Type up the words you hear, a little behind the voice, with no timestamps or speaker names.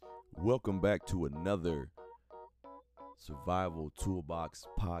Welcome back to another Survival Toolbox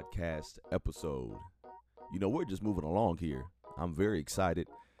podcast episode. We're just moving along here. I'm very excited.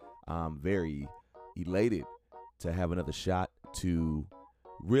 I'm very elated to have another shot to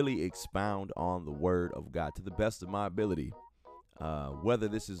really expound on the Word of God to the best of my ability. Whether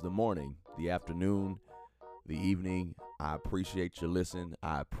this is the morning, the afternoon, the evening, I appreciate your listen.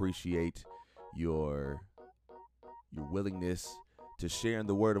 I appreciate your willingness to sharing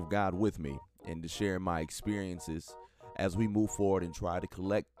the Word of God with me and to share my experiences as we move forward and try to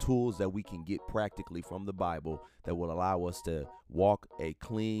collect tools that we can get practically from the Bible that will allow us to walk a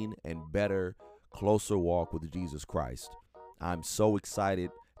clean and better, closer walk with Jesus Christ. I'm so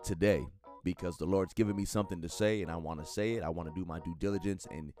excited today because the Lord's given me something to say, and I want to say it. I want to do my due diligence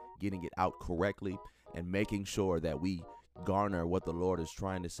in getting it out correctly and making sure that we garner what the Lord is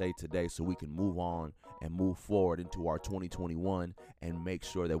trying to say today so we can move on and move forward into our 2021 and make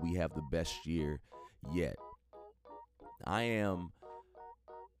sure that we have the best year yet. I am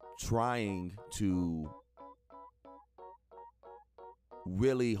trying to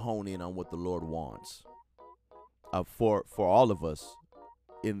really hone in on what the Lord wants for all of us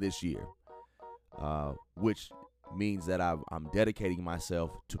in this year, which means that I'm dedicating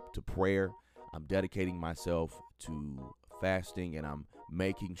myself to prayer. I'm dedicating myself to fasting, and I'm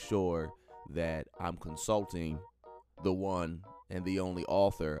making sure that I'm consulting the one and the only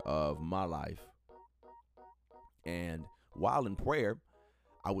author of my life. And while in prayer,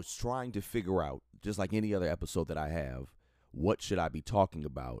 I was trying to figure out, just like any other episode that I have, what should I be talking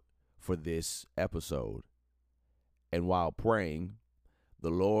about for this episode? And while praying, the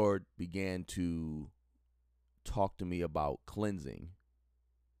Lord began to talk to me about cleansing.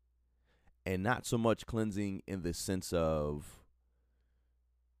 And not so much cleansing in the sense of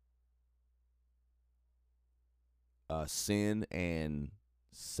sin and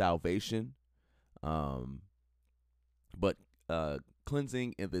salvation, but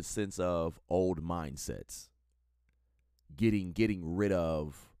cleansing in the sense of old mindsets, getting rid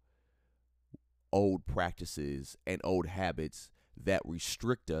of old practices and old habits that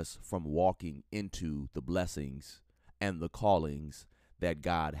restrict us from walking into the blessings and the callings that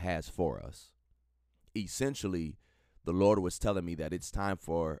God has for us. Essentially, the Lord was telling me that it's time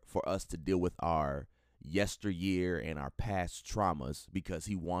for us to deal with our yesteryear and our past traumas, because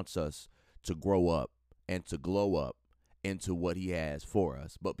he wants us to grow up and to glow up into what he has for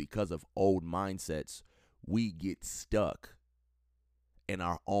us. But because of old mindsets, we get stuck in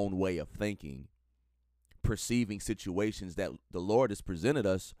our own way of thinking, perceiving situations that the Lord has presented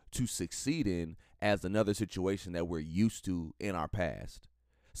us to succeed in as another situation that we're used to in our past.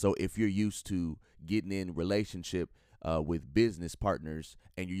 So if you're used to getting in relationship with business partners,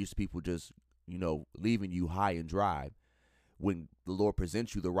 and you're used to people just, leaving you high and dry, when the Lord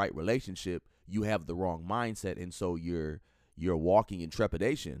presents you the right relationship, you have the wrong mindset. And so you're walking in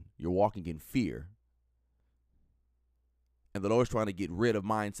trepidation. You're walking in fear. And the Lord's trying to get rid of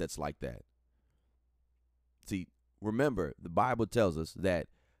mindsets like that. See, remember, the Bible tells us that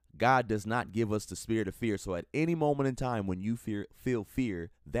God does not give us the spirit of fear. So at any moment in time when you feel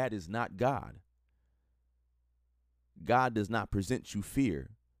fear, that is not God. God does not present you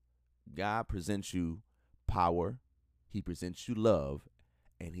fear. God presents you power. He presents you love,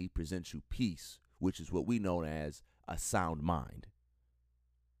 and he presents you peace, which is what we know as a sound mind.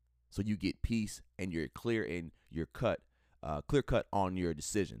 So you get peace, and you're clear and you're clear cut on your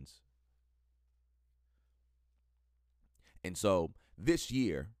decisions. And so this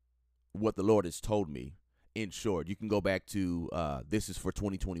year, what the Lord has told me, in short, you can go back to This Is for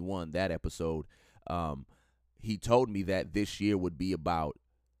 2021, that episode. He told me that this year would be about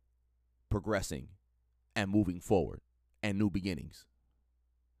progressing and moving forward and new beginnings.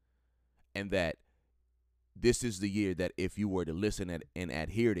 And that this is the year that if you were to listen and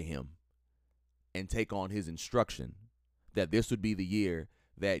adhere to him and take on his instruction, that this would be the year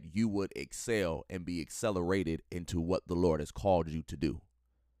that you would excel and be accelerated into what the Lord has called you to do.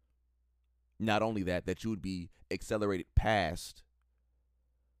 Not only that you would be accelerated past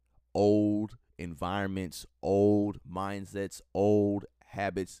old environments, old mindsets, old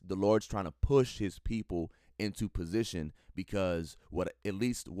habits. The Lord's trying to push his people into position, because what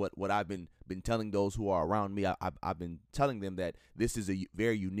I've been telling those who are around me, I've been telling them that this is a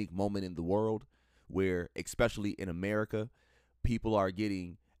very unique moment in the world where, especially in America, people are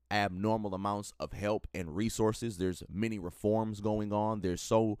getting abnormal amounts of help and resources. There's many reforms going on. There's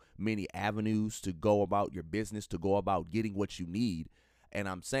so many avenues to go about your business, to go about getting what you need. And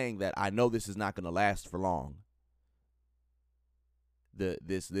I'm saying that I know this is not going to last for long.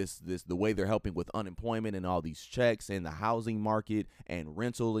 the way they're helping with unemployment and all these checks and the housing market and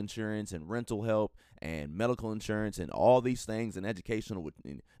rental insurance and rental help and medical insurance and all these things and educational with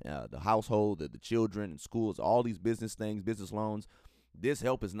the household, the children and schools, all these business things, business loans. This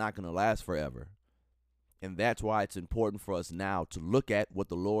help is not going to last forever. And that's why it's important for us now to look at what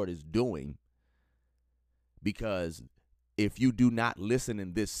the Lord is doing, because if you do not listen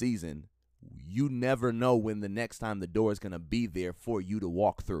in this season, you never know when the next time the door is going to be there for you to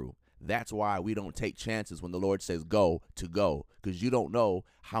walk through. That's why we don't take chances when the Lord says go, because you don't know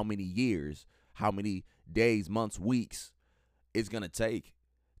how many years, how many days, months, weeks it's going to take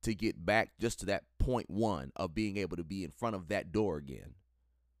to get back just to that point one of being able to be in front of that door again.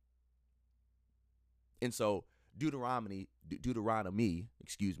 And so Deuteronomy,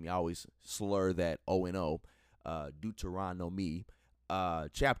 I always slur that O-N-O, Deuteronomy,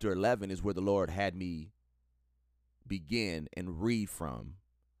 chapter 11 is where the Lord had me begin and read from.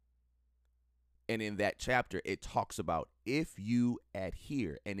 And in that chapter, it talks about if you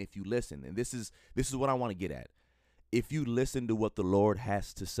adhere and if you listen, and this is what I want to get at. If you listen to what the Lord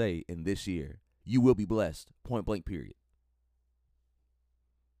has to say in this year, you will be blessed, point blank, period.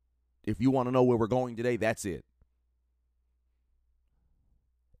 If you want to know where we're going today, that's it.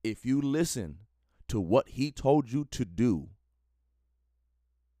 If you listen to what he told you to do,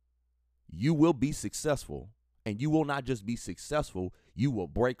 you will be successful. And you will not just be successful, you will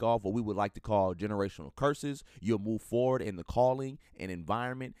break off what we would like to call generational curses. You'll move forward in the calling and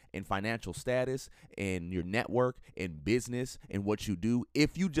environment and financial status and your network and business and what you do.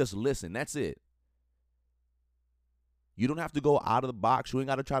 If you just listen, that's it. You don't have to go out of the box. You ain't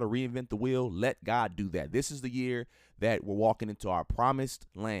got to try to reinvent the wheel. Let God do that. This is the year that we're walking into our promised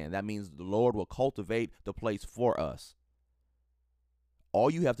land. That means the Lord will cultivate the place for us. All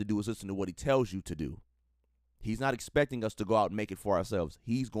you have to do is listen to what he tells you to do. He's not expecting us to go out and make it for ourselves.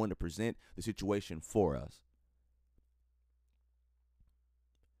 He's going to present the situation for us.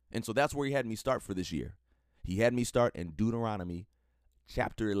 And so that's where he had me start for this year. He had me start in Deuteronomy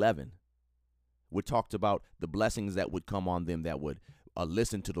chapter 11, which talked about the blessings that would come on them that would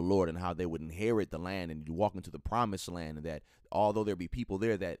listen to the Lord and how they would inherit the land and you walk into the promised land, and that although there be people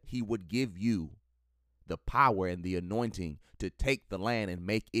there, that he would give you the power and the anointing to take the land and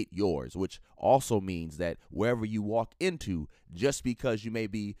make it yours, which also means that wherever you walk into, just because you may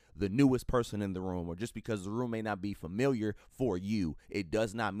be the newest person in the room or just because the room may not be familiar for you, it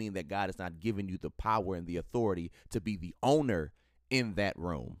does not mean that God has not given you the power and the authority to be the owner in that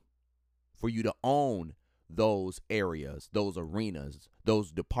room, for you to own those areas, those arenas,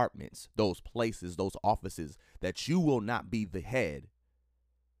 those departments, those places, those offices, that you will not be the head.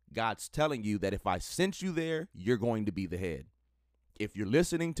 God's telling you that if I sent you there, you're going to be the head. If you're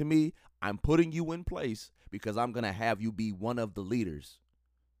listening to me, I'm putting you in place because I'm going to have you be one of the leaders.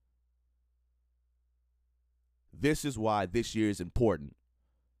 This is why this year is important.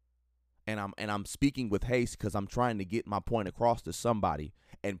 And I'm speaking with haste because I'm trying to get my point across to somebody.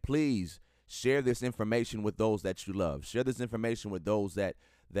 And please share this information with those that you love. Share this information with those that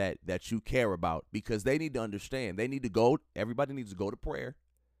you care about, because they need to understand. They need to go. Everybody needs to go to prayer.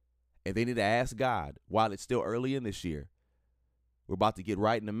 And they need to ask God while it's still early in this year. We're about to get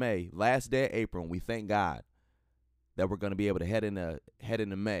right into May. Last day of April, and we thank God that we're going to be able to head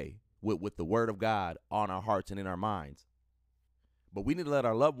into May with the word of God on our hearts and in our minds. But we need to let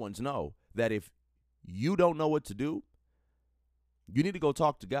our loved ones know that if you don't know what to do, you need to go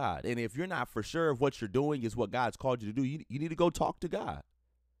talk to God. And if you're not for sure of what you're doing is what God's called you to do, you need to go talk to God.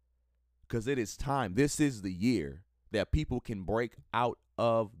 Because it is time. This is the year that people can break out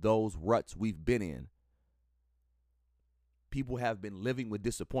of those ruts we've been in. People have been living with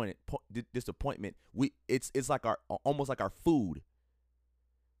disappointment. It's like almost like our food.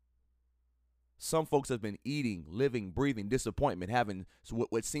 Some folks have been eating, living, breathing disappointment, having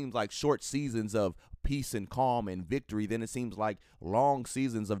what seems like short seasons of peace and calm and victory. Then it seems like long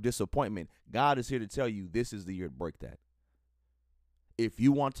seasons of disappointment. God is here to tell you this is the year to break that. If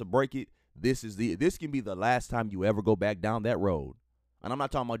you want to break it, this can be the last time you ever go back down that road. And I'm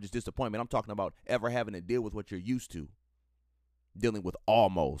not talking about just disappointment. I'm talking about ever having to deal with what you're used to. Dealing with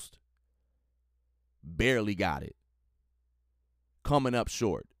almost. Barely got it. Coming up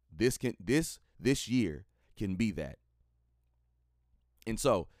short. This year can be that. And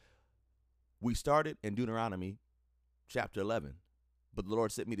so we started in Deuteronomy chapter 11, but the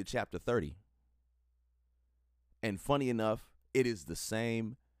Lord sent me to chapter 30. And funny enough, it is the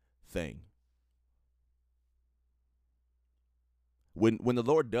same thing. When the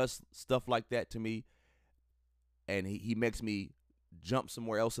Lord does stuff like that to me, and he makes me jump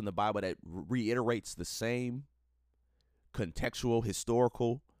somewhere else in the Bible that reiterates the same contextual,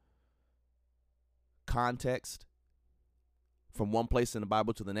 historical context from one place in the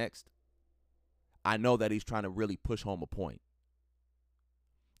Bible to the next, I know that he's trying to really push home a point.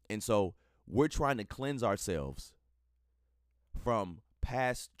 And so we're trying to cleanse ourselves from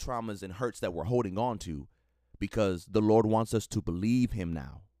past traumas and hurts that we're holding on to, because the Lord wants us to believe him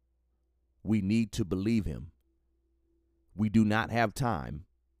now. We need to believe him. We do not have time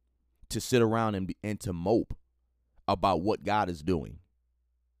to sit around and to mope about what God is doing.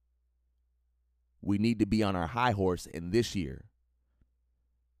 We need to be on our high horse in this year,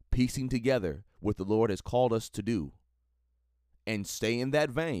 piecing together what the Lord has called us to do, and stay in that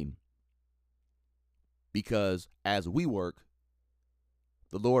vein, because as we work,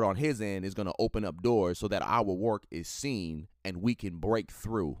 the Lord on his end is going to open up doors so that our work is seen and we can break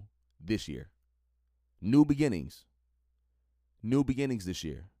through this year. New beginnings this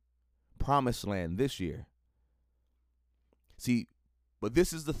year. Promised land this year. See, but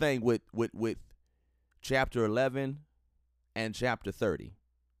this is the thing with chapter 11 and chapter 30,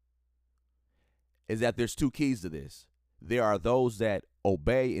 is that there's two keys to this. There are those that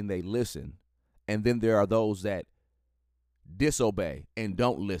obey and they listen, and then there are those that disobey and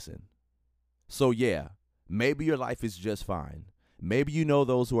don't listen. So yeah, maybe your life is just fine. Maybe you know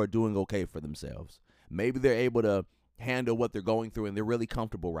those who are doing okay for themselves. Maybe they're able to handle what they're going through and they're really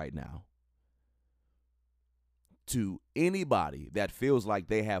comfortable right now. To anybody that feels like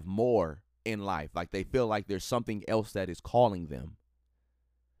they have more in life, like they feel like there's something else that is calling them,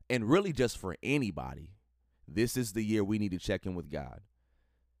 and really just for anybody, this is the year we need to check in with God.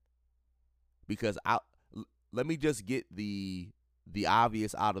 Because let me just get the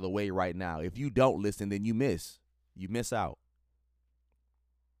obvious out of the way right now. If you don't listen, then you miss out.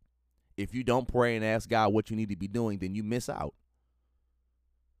 If you don't pray and ask God what you need to be doing, then you miss out.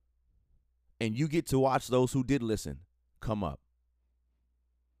 And you get to watch those who did listen come up.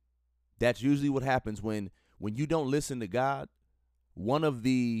 That's usually what happens when you don't listen to God. One of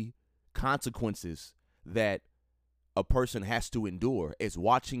the consequences that a person has to endure is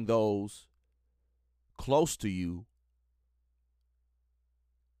watching those close to you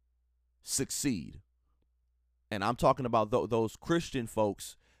succeed. And I'm talking about those Christian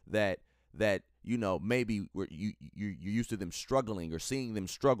folks that maybe you're used to them struggling or seeing them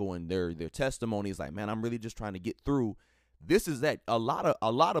struggle, and their testimony is like, man, I'm really just trying to get through. This is that a lot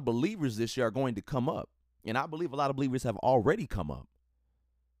of believers this year are going to come up, and I believe a lot of believers have already come up,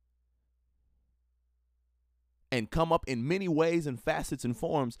 and come up in many ways and facets and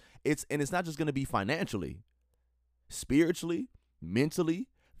forms. It's not just going to be financially, spiritually, mentally,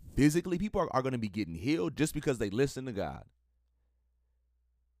 physically. People are going to be getting healed just because they listen to God.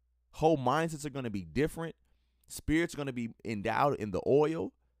 Whole mindsets are going to be different. Spirits are going to be endowed in the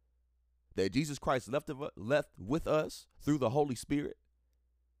oil that Jesus Christ left with us through the Holy Spirit.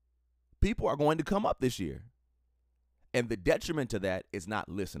 People are going to come up this year. And the detriment to that is not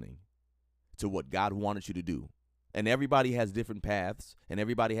listening to what God wanted you to do. And everybody has different paths, and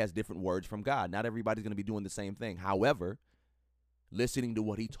everybody has different words from God. Not everybody's going to be doing the same thing. However, listening to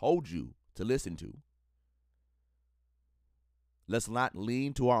what he told you to listen to. Let's not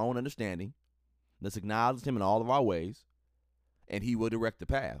lean to our own understanding. Let's acknowledge him in all of our ways, and he will direct the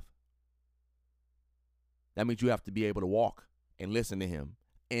path. That means you have to be able to walk and listen to him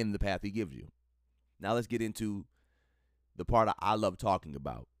in the path he gives you. Now let's get into the part I love talking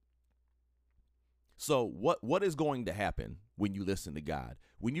about. So what is going to happen when you listen to God?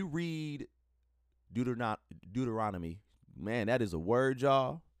 When you read Deuteronomy, man, that is a word,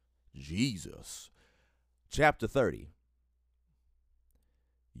 y'all. Jesus. Chapter 30.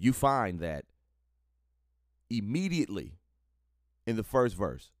 You find that immediately in the first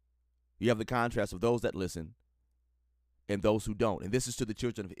verse, you have the contrast of those that listen and those who don't. And this is to the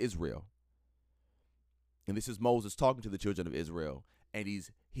children of Israel. And this is Moses talking to the children of Israel. And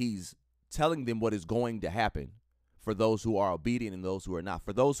he's telling them what is going to happen for those who are obedient and those who are not.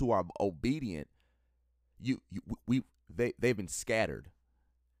 For those who are obedient, they've been scattered.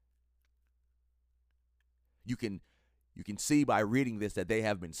 You can see by reading this that they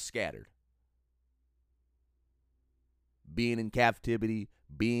have been scattered. Being in captivity,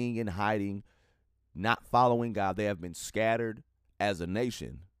 being in hiding, not following God, they have been scattered as a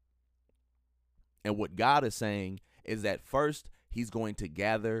nation. And what God is saying is that first, he's going to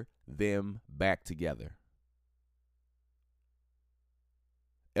gather them back together.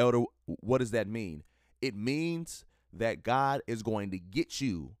 Elder, what does that mean? It means that God is going to get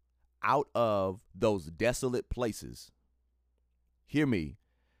you out of those desolate places. Hear me.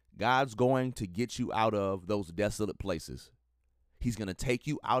 God's going to get you out of those desolate places. He's going to take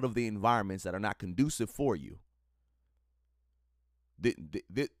you out of the environments that are not conducive for you.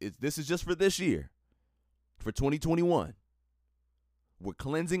 This is just for this year, for 2021. We're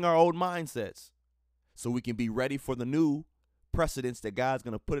cleansing our old mindsets so we can be ready for the new precedents that God's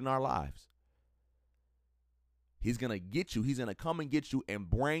going to put in our lives. He's going to get you. He's going to come and get you and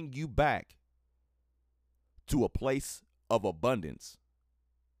bring you back to a place of abundance.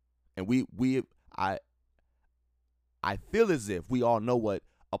 And I feel as if we all know what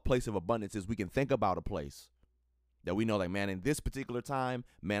a place of abundance is. We can think about a place that we know, like, man, in this particular time,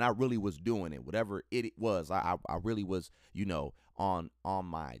 man, I really was doing it. Whatever it was, I really was, on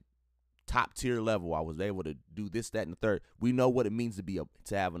my top tier level. I was able to do this, that, and the third. We know what it means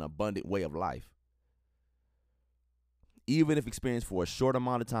to have an abundant way of life. Even if experienced for a short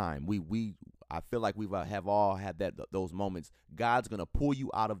amount of time, I feel like we have all had those moments. God's gonna pull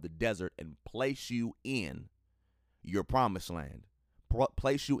you out of the desert and place you in your promised land.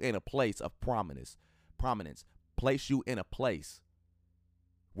 Place you in a place of prominence. Place you in a place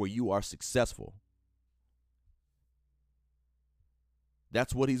where you are successful.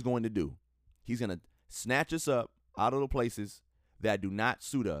 That's what he's going to do. He's going to snatch us up out of the places that do not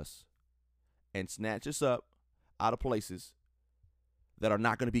suit us and snatch us up out of places that are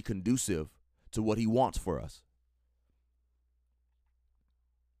not going to be conducive to what he wants for us.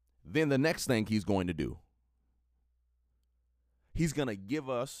 Then the next thing he's going to do, he's going to give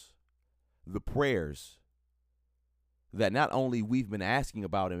us the prayers that not only we've been asking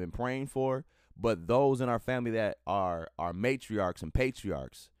about and been praying for, but those in our family that are matriarchs and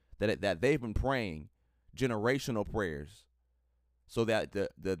patriarchs, that they've been praying generational prayers so that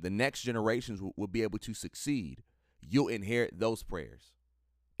the next generations will be able to succeed. You'll inherit those prayers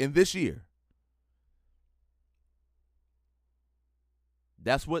in this year.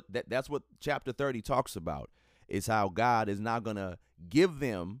 That's what chapter 30 talks about, is how God is now going to give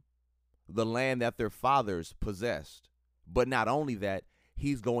them the land that their fathers possessed. But not only that,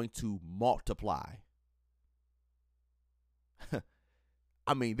 he's going to multiply.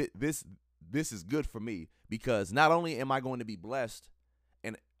 I mean, this is good for me, because not only am I going to be blessed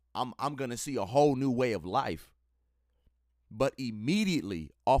and I'm going to see a whole new way of life, but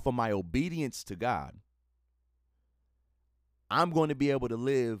immediately off of my obedience to God, I'm going to be able to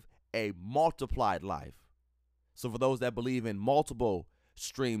live a multiplied life. So for those that believe in multiple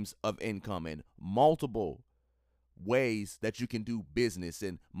streams of income and multiple ways that you can do business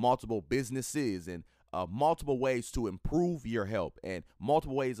and multiple businesses and multiple ways to improve your health and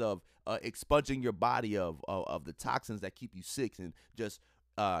multiple ways of expunging your body of the toxins that keep you sick and just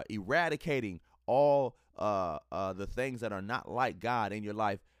eradicating all the things that are not like God in your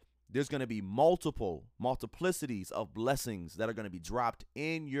life, there's going to be multiplicities of blessings that are going to be dropped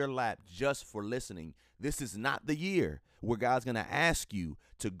in your lap just for listening. This is not the year where God's going to ask you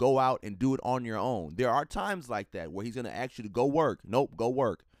to go out and do it on your own. There are times like that where he's going to ask you to go work. Nope, go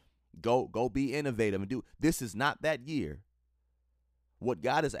work. Go be innovative and do. This is not that year. What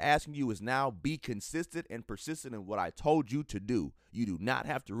God is asking you is now be consistent and persistent in what I told you to do. You do not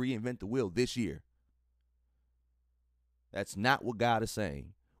have to reinvent the wheel this year. That's not what God is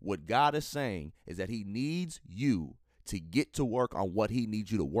saying. What God is saying is that he needs you to get to work on what he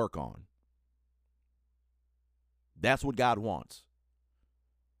needs you to work on. That's what God wants.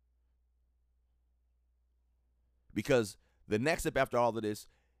 Because the next step after all of this,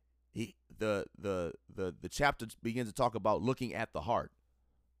 the chapter begins to talk about looking at the heart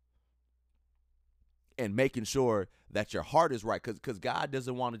and making sure that your heart is right. Because God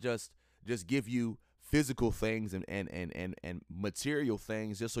doesn't want to just give you physical things and material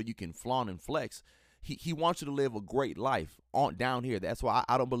things just so you can flaunt and flex. He wants you to live a great life down here. That's why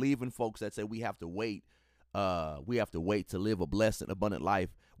I don't believe in folks that say we have to wait. We have to wait to live a blessed and abundant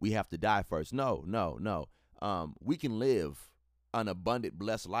life. We have to die first. No. We can live an abundant,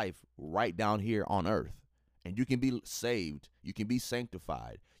 blessed life right down here on earth. And you can be saved. You can be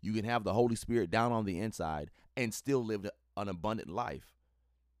sanctified. You can have the Holy Spirit down on the inside and still live an abundant life.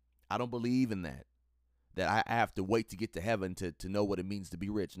 I don't believe in that I have to wait to get to heaven to know what it means to be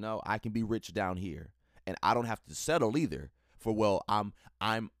rich. No, I can be rich down here. And I don't have to settle either for, well,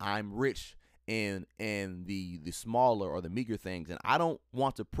 I'm rich in the smaller or the meager things. And I don't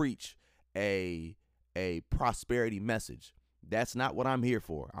want to preach a prosperity message. That's not what I'm here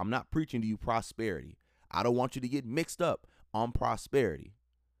for. I'm not preaching to you prosperity. I don't want you to get mixed up on prosperity.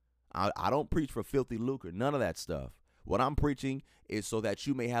 I don't preach for filthy lucre, none of that stuff. What I'm preaching is so that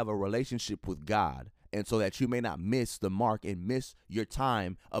you may have a relationship with God, and so that you may not miss the mark and miss your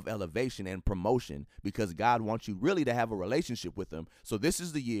time of elevation and promotion, because God wants you really to have a relationship with him. So this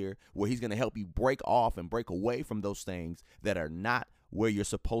is the year where he's going to help you break off and break away from those things that are not where you're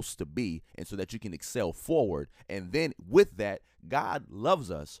supposed to be, and so that you can excel forward. And then with that, God loves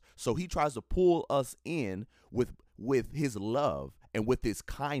us, so he tries to pull us in with his love and with his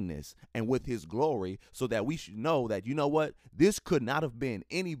kindness and with his glory, so that we should know that, you know what, this could not have been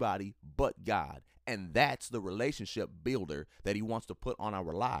anybody but God. And that's the relationship builder that he wants to put on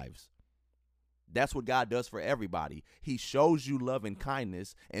our lives. That's what God does for everybody. He shows you love and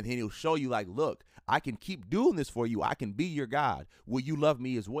kindness, and then he'll show you, like, look, I can keep doing this for you. I can be your God. Will you love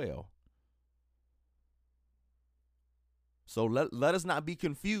me as well? So let us not be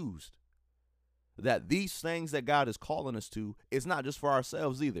confused that these things that God is calling us to is not just for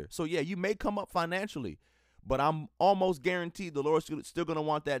ourselves either. So yeah, you may come up financially, but I'm almost guaranteed the Lord's still going to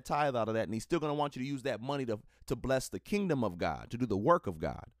want that tithe out of that, and he's still going to want you to use that money to bless the kingdom of God, to do the work of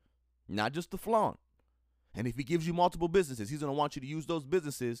God, not just to flaunt. And if he gives you multiple businesses, he's going to want you to use those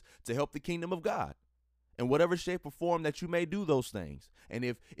businesses to help the kingdom of God in whatever shape or form that you may do those things. And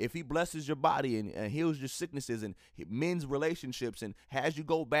if he blesses your body and heals your sicknesses and mends relationships and has you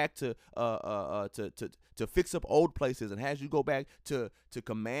go back to fix up old places and has you go back to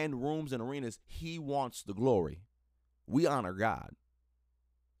command rooms and arenas, he wants the glory. We honor God.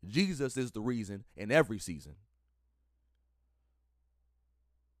 Jesus is the reason in every season.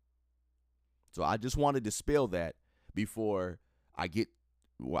 So I just want to dispel that before I get,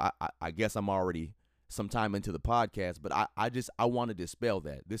 well, I guess I'm already some time into the podcast, but I want to dispel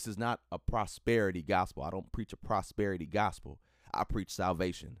that. This is not a prosperity gospel. I don't preach a prosperity gospel. I preach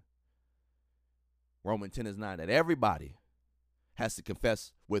salvation. Romans 10:9, that everybody has to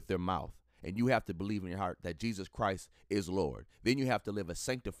confess with their mouth, and you have to believe in your heart that Jesus Christ is Lord. Then you have to live a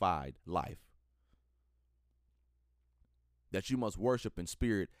sanctified life, that you must worship in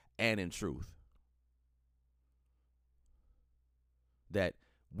spirit and in truth. That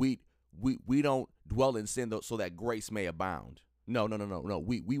we don't dwell in sin so that grace may abound. No.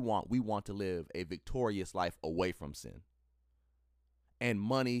 We want to live a victorious life away from sin. And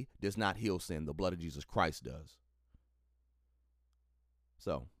money does not heal sin. The blood of Jesus Christ does.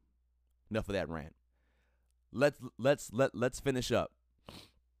 So, enough of that rant. Let's finish up.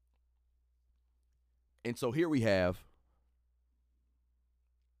 And so here we have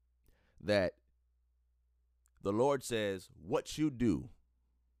that the Lord says, what you do,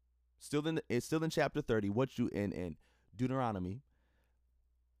 it's still in chapter 30, what you in Deuteronomy,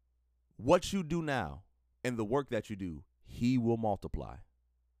 what you do now and the work that you do, he will multiply.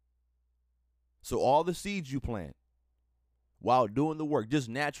 So all the seeds you plant while doing the work, just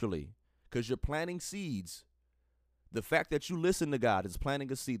naturally, because you're planting seeds, the fact that you listen to God is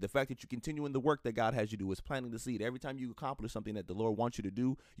planting a seed. The fact that you continue in the work that God has you do is planting the seed. Every time you accomplish something that the Lord wants you to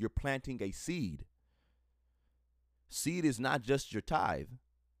do, you're planting a seed. Seed is not just your tithe.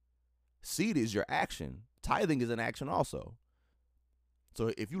 Seed is your action. Tithing is an action also.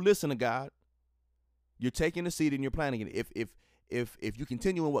 So if you listen to God, you're taking the seed and you're planting it. If you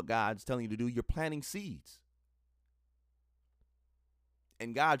continue in what God's telling you to do, you're planting seeds.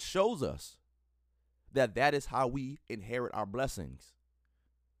 And God shows us that is how we inherit our blessings.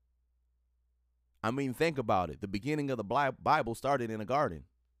 I mean, think about it. The beginning of the Bible started in a garden.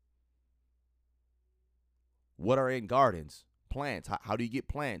 What are in gardens? Plants. How do you get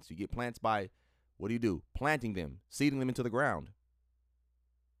plants? You get plants by, what do? Planting them, seeding them into the ground.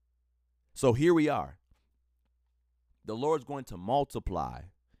 So here we are. The Lord's going to multiply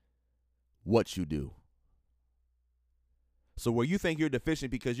what you do. So where you think you're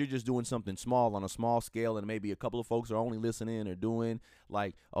deficient because you're just doing something small on a small scale, and maybe a couple of folks are only listening or doing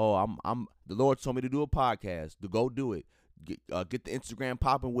like, oh, I'm the Lord told me to do a podcast, to go do it. Get the Instagram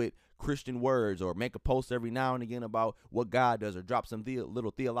popping with Christian words, or make a post every now and again about what God does, or drop some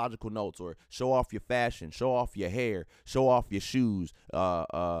little theological notes, or show off your fashion, show off your hair, show off your shoes,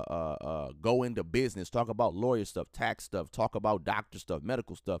 go into business, talk about lawyer stuff, tax stuff, talk about doctor stuff,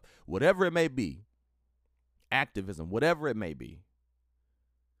 medical stuff, whatever it may be, activism, whatever it may be,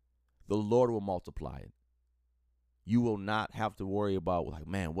 the Lord will multiply it. You will not have to worry about, like,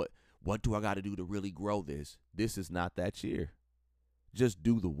 man, what do I got to do to really grow this? This is not that year. Just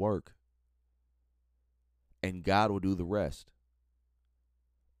do the work, and God will do the rest.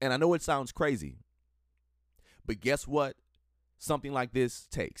 And I know it sounds crazy, but guess what? Something like this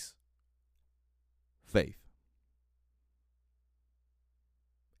takes faith.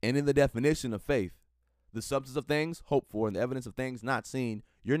 And in the definition of faith, the substance of things hoped for and the evidence of things not seen,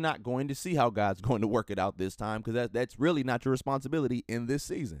 you're not going to see how God's going to work it out this time, because that's really not your responsibility in this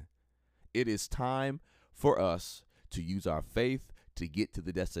season. It is time for us to use our faith to get to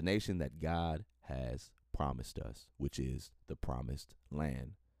the destination that God has promised us, which is the promised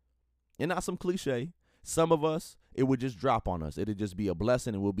land. And not some cliche, Some of us, it would just drop on us. It'd just be a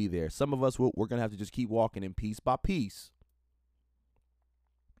blessing and we'll be there. Some of us, we're going to have to just keep walking in piece by piece.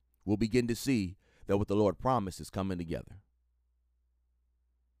 We'll begin to see that what the Lord promised is coming together.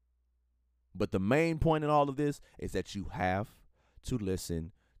 But the main point in all of this is that you have to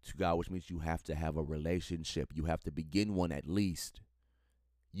listen to God, which means you have to have a relationship. You have to begin one at least.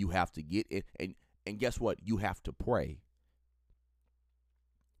 You have to get it. And guess what? You have to pray,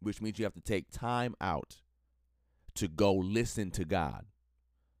 which means you have to take time out to go listen to God.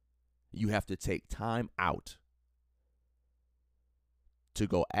 You have to take time out to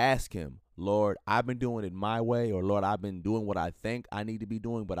go ask him, Lord, I've been doing it my way, or Lord, I've been doing what I think I need to be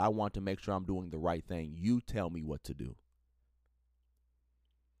doing, but I want to make sure I'm doing the right thing. You tell me what to do.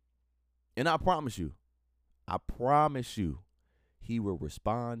 And I promise you, he will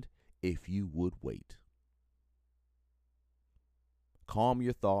respond if you would wait. Calm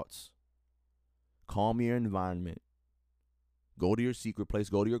your thoughts. Calm your environment. Go to your secret place.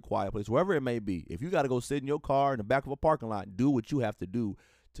 Go to your quiet place, wherever it may be. If you got to go sit in your car in the back of a parking lot, do what you have to do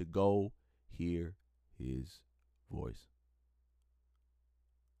to go hear his voice.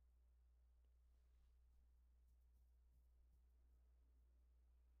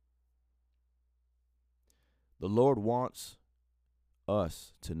 The Lord wants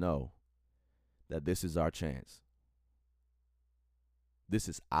us to know that this is our chance. This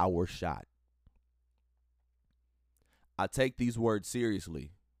is our shot. I take these words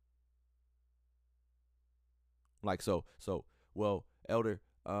seriously. Like well, Elder,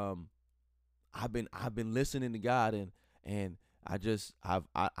 I've been listening to God and I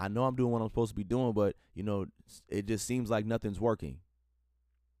know I'm doing what I'm supposed to be doing, but it just seems like nothing's working.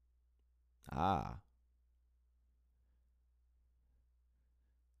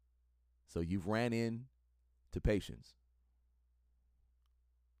 So you've ran into patience.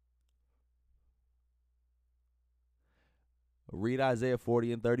 Read Isaiah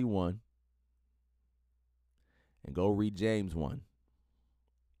 40 and 31 and go read James 1.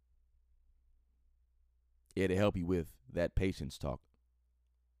 It'll help you with that patience talk.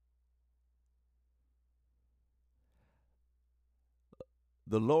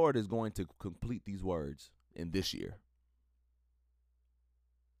 The Lord is going to complete these words in this year.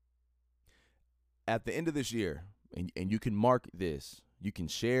 At the end of this year, and you can mark this, you can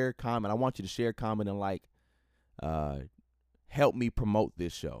share, comment. I want you to share, comment, and like. Help me promote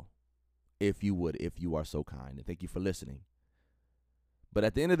this show, if you would, if you are so kind. And thank you for listening. But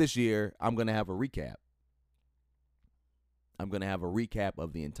at the end of this year, I'm going to have a recap. I'm going to have a recap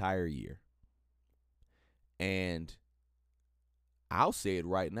of the entire year. And I'll say it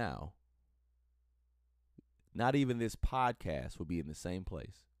right now. Not even this podcast will be in the same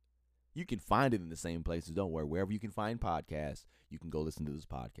place. You can find it in the same places. Don't worry. Wherever you can find podcasts, you can go listen to this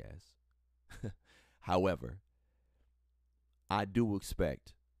podcast. However, I do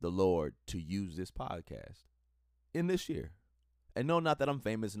expect the Lord to use this podcast in this year. And no, not that I'm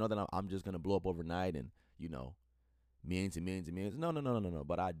famous. No, that I'm just going to blow up overnight and, millions and millions and millions. No.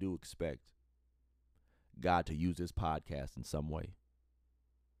 But I do expect God to use this podcast in some way.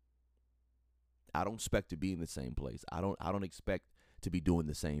 I don't expect to be in the same place. I don't expect to be doing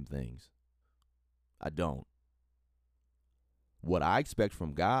the same things. I don't. What I expect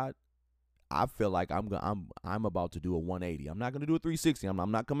from God, I feel like I'm about to do a 180. I'm not going to do a 360.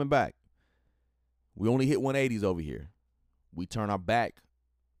 I'm not coming back. We only hit 180s over here. We turn our back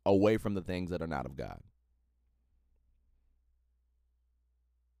away from the things that are not of God.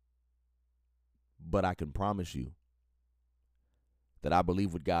 But I can promise you that I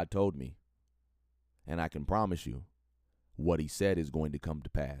believe what God told me. And I can promise you what he said is going to come to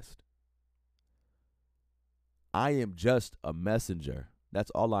pass. I am just a messenger.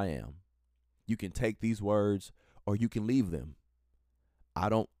 That's all I am. You can take these words or you can leave them. I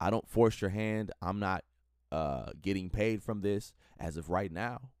don't force your hand. I'm not getting paid from this as of right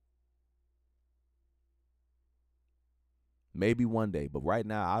now. Maybe one day, but right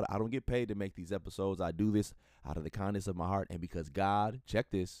now I don't get paid to make these episodes. I do this out of the kindness of my heart and because God, check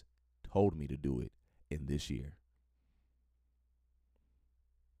this, told me to do it in this year.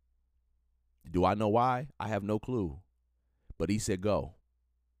 Do I know why? I have no clue. But he said go.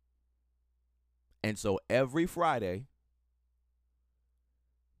 And so every Friday,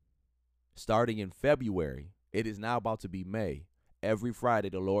 starting in February, it is now about to be May. Every Friday,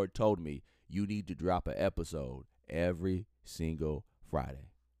 the Lord told me, you need to drop an episode every single Friday.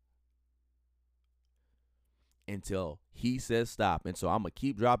 Until he says stop. And so I'm going to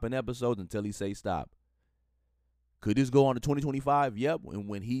keep dropping episodes until he says stop. Could this go on to 2025? Yep. And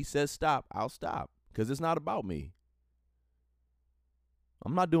when he says stop, I'll stop. Because it's not about me.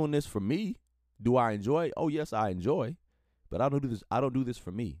 I'm not doing this for me. Do I enjoy? Oh, yes, I enjoy. But I don't do this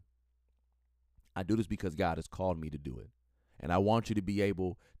for me. I do this because God has called me to do it. And I want you to be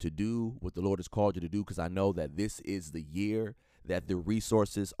able to do what the Lord has called you to do, because I know that this is the year that the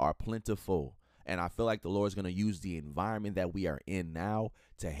resources are plentiful. And I feel like the Lord is going to use the environment that we are in now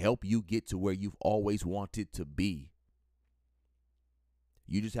to help you get to where you've always wanted to be.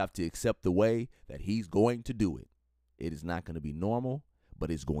 You just have to accept the way that He's going to do it. It is not going to be normal,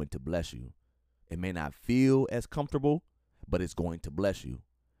 but it's going to bless you. It may not feel as comfortable, but it's going to bless you.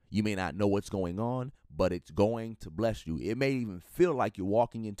 You may not know what's going on, but it's going to bless you. It may even feel like you're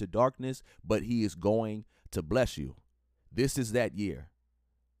walking into darkness, but He is going to bless you. This is that year.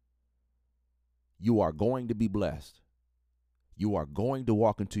 You are going to be blessed. You are going to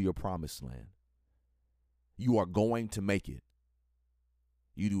walk into your promised land. You are going to make it.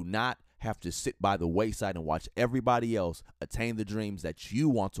 You do not have to sit by the wayside and watch everybody else attain the dreams that you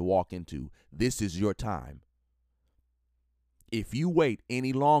want to walk into. This is your time. If you wait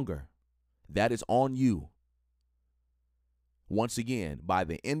any longer, that is on you. Once again, by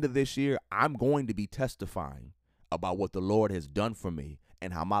the end of this year, I'm going to be testifying about what the Lord has done for me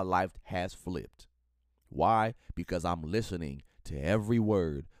and how my life has flipped. Why? Because I'm listening to every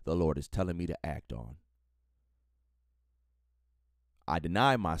word the Lord is telling me to act on. I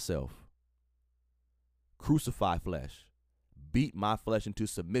deny myself, crucify flesh, beat my flesh into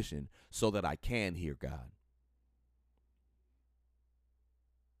submission so that I can hear God.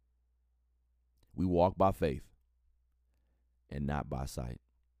 We walk by faith and not by sight.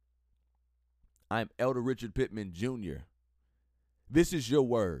 I'm Elder Richard Pittman Jr. This is your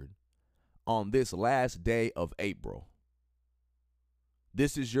word on this last day of April.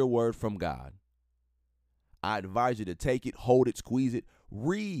 This is your word from God. I advise you to take it, hold it, squeeze it,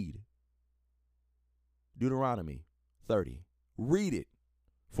 read Deuteronomy 30. Read it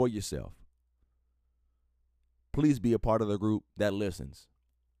for yourself. Please be a part of the group that listens.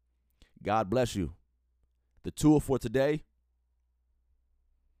 God bless you. The tool for today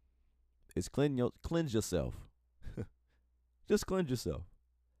is cleanse yourself. Just cleanse yourself.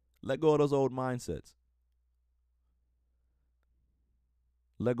 Let go of those old mindsets.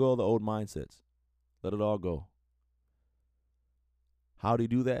 Let go of the old mindsets. Let it all go. How do you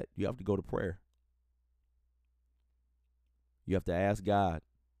do that? You have to go to prayer. You have to ask God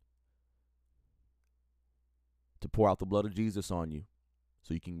to pour out the blood of Jesus on you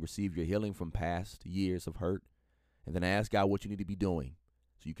so you can receive your healing from past years of hurt. And then ask God what you need to be doing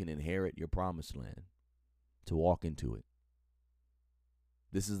so you can inherit your promised land, to walk into it.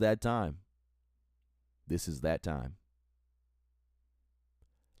 This is that time. This is that time.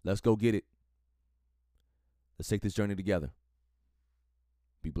 Let's go get it. Let's take this journey together.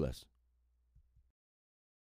 Be blessed.